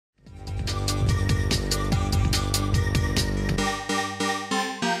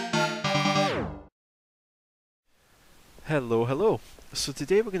Hello. So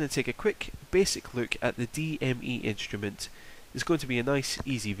today we're going to take a quick basic look at the DME instrument. It's going to be a nice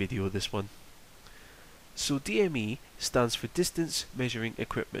easy video, this one. So DME stands for Distance Measuring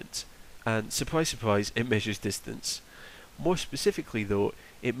Equipment, and surprise it measures distance. More specifically though,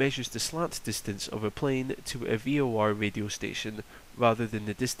 it measures the slant distance of a plane to a VOR radio station rather than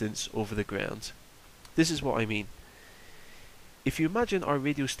the distance over the ground. This is what I mean. If you imagine our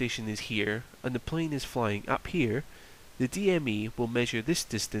radio station is here and the plane is flying up here, the DME will measure this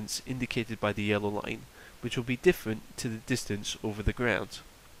distance indicated by the yellow line, which will be different to the distance over the ground.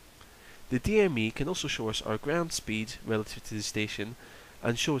 The DME can also show us our ground speed relative to the station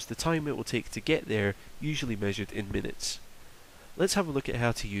and show us the time it will take to get there, usually measured in minutes. Let's have a look at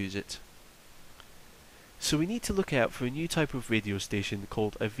how to use it. So we need to look out for a new type of radio station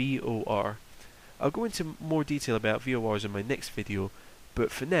called a VOR. I'll go into more detail about VORs in my next video, but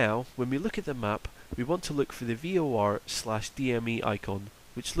for now, when we look at the map, we want to look for the VOR/DME icon,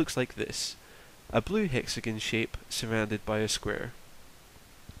 which looks like this, a blue hexagon shape surrounded by a square.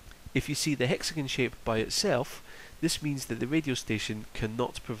 If you see the hexagon shape by itself, this means that the radio station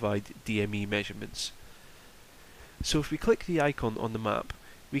cannot provide DME measurements. So if we click the icon on the map,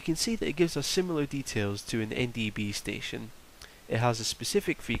 we can see that it gives us similar details to an NDB station. It has a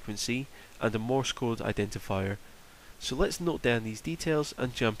specific frequency and a Morse code identifier. So let's note down these details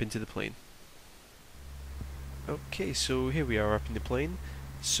and jump into the plane. Okay, so here we are up in the plane.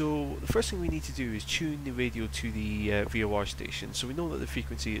 So the first thing we need to do is tune the radio to the VOR station. So we know that the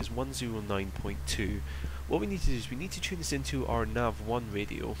frequency is 109.2. What we need to do is we need to tune this into our nav1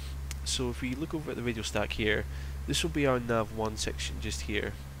 radio. So if we look over at the radio stack here, this will be our nav1 section just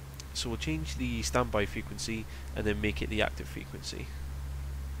here. So we'll change the standby frequency and then make it the active frequency.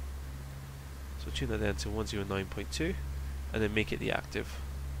 So tune that down to 109.2 and then make it the active.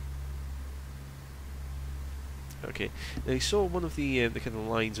 Okay, now you saw one of the kind of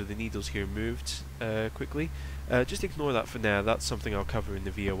lines or the needles here moved quickly. Just ignore that for now, that's something I'll cover in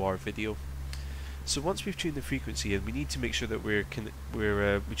the VOR video. So once we've tuned the frequency in, we need to make sure that we're tuned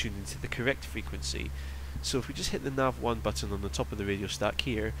into the correct frequency. So if we just hit the nav1 button on the top of the radio stack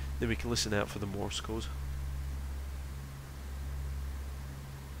here, then we can listen out for the Morse code.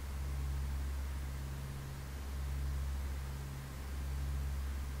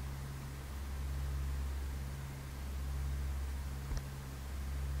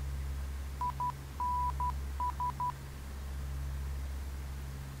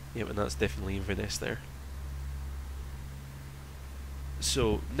 Yep, and that's definitely Inverness there.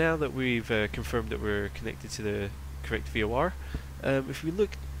 So now that we've confirmed that we're connected to the correct VOR, if we look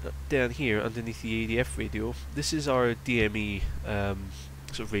down here underneath the ADF radio, this is our DME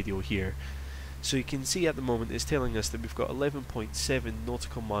sort of radio here. So you can see at the moment it's telling us that we've got 11.7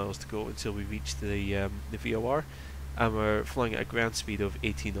 nautical miles to go until we reach the VOR, and we're flying at a ground speed of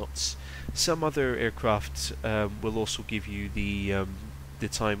 80 knots. Some other aircraft will also give you the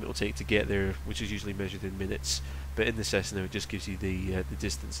time it will take to get there, which is usually measured in minutes, but in the Cessna it just gives you the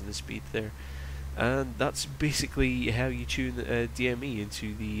distance and the speed there. And that's basically how you tune DME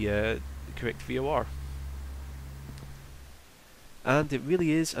into the correct VOR. And it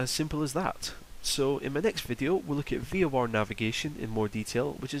really is as simple as that. So in my next video we'll look at VOR navigation in more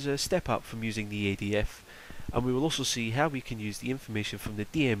detail, which is a step up from using the ADF, and we will also see how we can use the information from the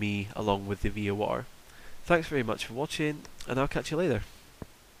DME along with the VOR. Thanks very much for watching, and I'll catch you later.